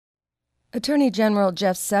Attorney General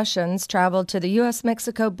Jeff Sessions traveled to the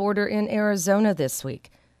U.S.-Mexico border in Arizona this week,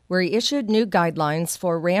 where he issued new guidelines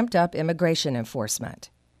for ramped-up immigration enforcement.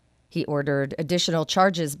 He ordered additional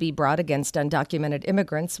charges be brought against undocumented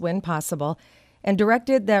immigrants when possible and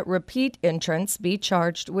directed that repeat entrants be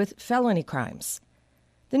charged with felony crimes.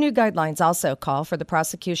 The new guidelines also call for the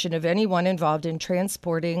prosecution of anyone involved in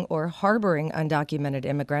transporting or harboring undocumented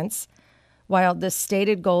immigrants. While the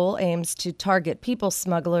stated goal aims to target people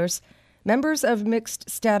smugglers, members of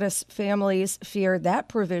mixed-status families fear that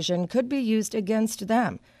provision could be used against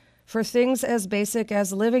them for things as basic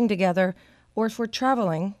as living together or for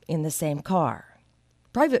traveling in the same car.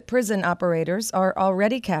 Private prison operators are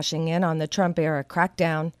already cashing in on the Trump-era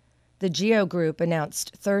crackdown. The GEO Group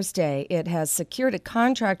announced Thursday it has secured a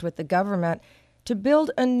contract with the government to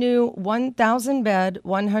build a new 1,000-bed,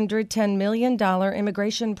 $110 million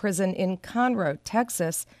immigration prison in Conroe,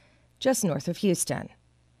 Texas, just north of Houston.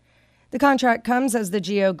 The contract comes as the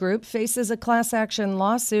GEO Group faces a class action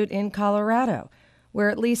lawsuit in Colorado, where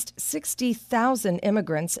at least 60,000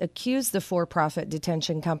 immigrants accuse the for-profit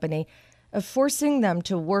detention company of forcing them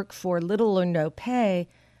to work for little or no pay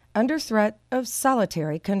under threat of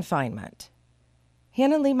solitary confinement.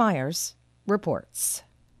 Hannah Lee Myers reports.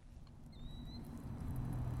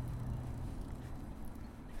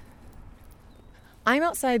 I'm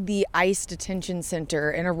outside the ICE Detention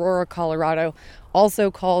Center in Aurora, Colorado,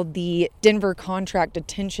 also called the Denver Contract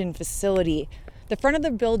Detention Facility. The front of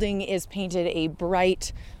the building is painted a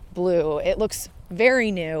bright blue. It looks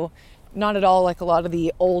very new, not at all like a lot of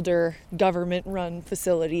the older government-run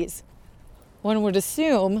facilities. One would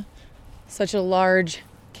assume such a large,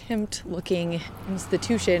 kempt-looking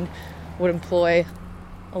institution would employ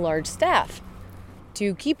a large staff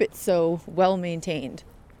to keep it so well-maintained.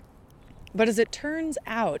 But as it turns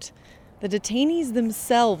out, the detainees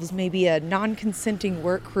themselves may be a non-consenting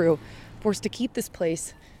work crew forced to keep this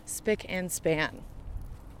place spick and span.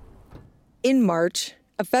 In March,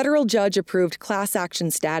 a federal judge approved class action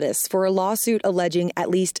status for a lawsuit alleging at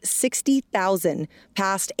least 60,000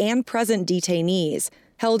 past and present detainees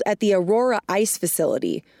held at the Aurora ICE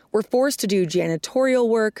facility were forced to do janitorial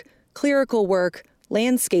work, clerical work,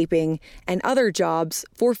 landscaping, and other jobs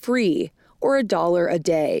for free or $1 a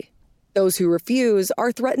day. Those who refuse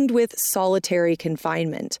are threatened with solitary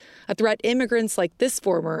confinement, a threat immigrants like this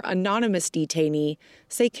former anonymous detainee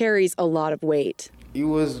say carries a lot of weight. It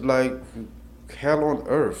was like hell on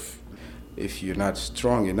earth. If you're not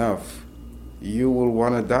strong enough, you will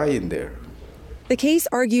want to die in there. The case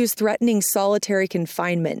argues threatening solitary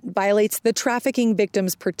confinement violates the Trafficking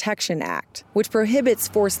Victims Protection Act, which prohibits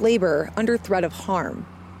forced labor under threat of harm.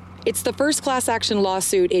 It's the first class action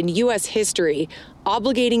lawsuit in U.S. history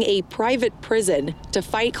obligating a private prison to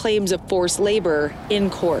fight claims of forced labor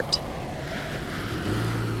in court.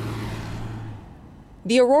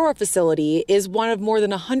 The Aurora facility is one of more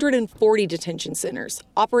than 140 detention centers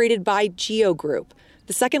operated by GEO Group,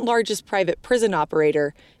 the second largest private prison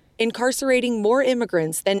operator, incarcerating more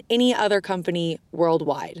immigrants than any other company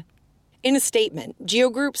worldwide. In a statement,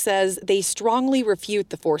 GEO Group says they strongly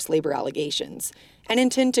refute the forced labor allegations and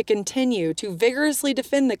intend to continue to vigorously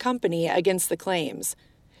defend the company against the claims.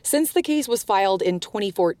 Since the case was filed in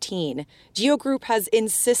 2014, GEO Group has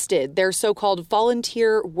insisted their so-called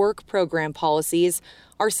volunteer work program policies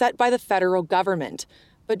are set by the federal government,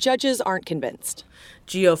 but judges aren't convinced.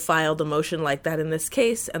 GEO filed a motion like that in this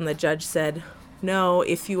case, and the judge said, no,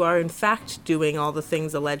 if you are in fact doing all the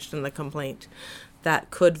things alleged in the complaint,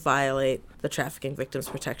 that could violate the Trafficking Victims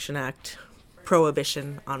Protection Act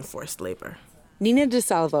prohibition on forced labor. Nina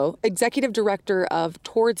DeSalvo, executive director of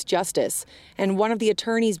Towards Justice and one of the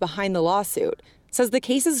attorneys behind the lawsuit, says the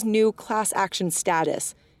case's new class action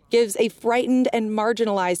status gives a frightened and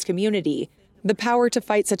marginalized community the power to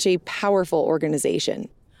fight such a powerful organization.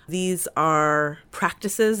 These are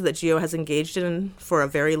practices that GEO has engaged in for a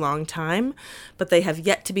very long time, but they have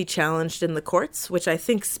yet to be challenged in the courts, which I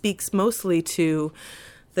think speaks mostly to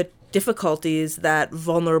the difficulties that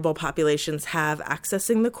vulnerable populations have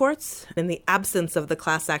accessing the courts in the absence of the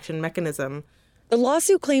class action mechanism. The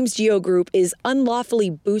lawsuit claims GEO Group is unlawfully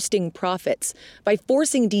boosting profits by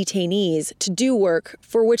forcing detainees to do work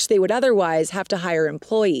for which they would otherwise have to hire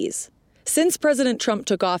employees. Since President Trump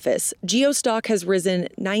took office, GEO stock has risen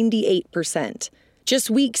 98%.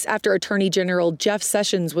 Just weeks after Attorney General Jeff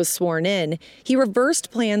Sessions was sworn in, he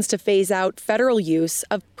reversed plans to phase out federal use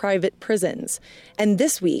of private prisons. And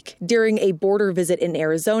this week, during a border visit in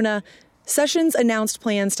Arizona, Sessions announced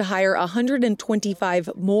plans to hire 125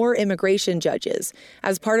 more immigration judges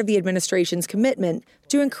as part of the administration's commitment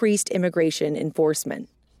to increased immigration enforcement.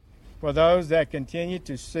 For those that continue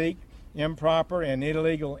to seek improper and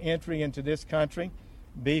illegal entry into this country,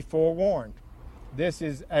 be forewarned. This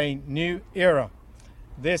is a new era.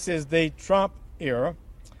 This is the Trump era.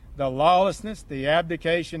 The lawlessness, the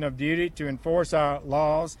abdication of duty to enforce our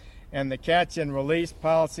laws, and the catch and release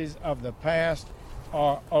policies of the past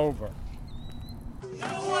are over. No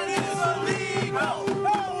one is illegal.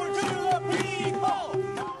 Power to the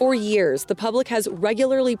people. For years, the public has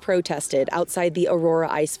regularly protested outside the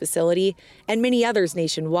Aurora ICE facility and many others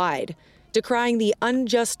nationwide, decrying the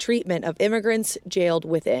unjust treatment of immigrants jailed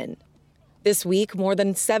within. This week, more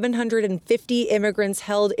than 750 immigrants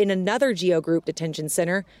held in another GEO Group detention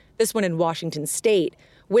center, this one in Washington state,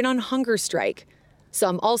 went on hunger strike.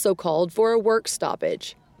 Some also called for a work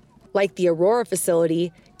stoppage. Like the Aurora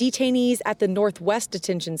facility, detainees at the Northwest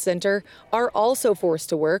Detention Center are also forced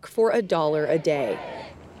to work for $1 a day.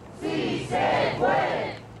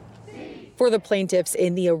 For the plaintiffs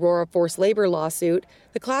in the Aurora forced labor lawsuit,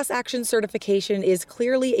 the class action certification is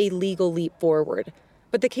clearly a legal leap forward.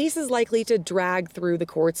 But the case is likely to drag through the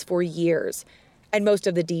courts for years, and most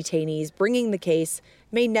of the detainees bringing the case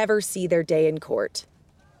may never see their day in court.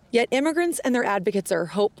 Yet immigrants and their advocates are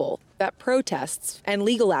hopeful that protests and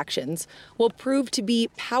legal actions will prove to be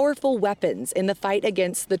powerful weapons in the fight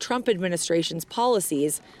against the Trump administration's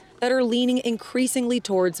policies that are leaning increasingly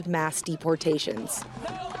towards mass deportations.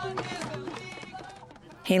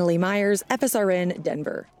 Hanley Myers, FSRN,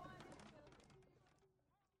 Denver.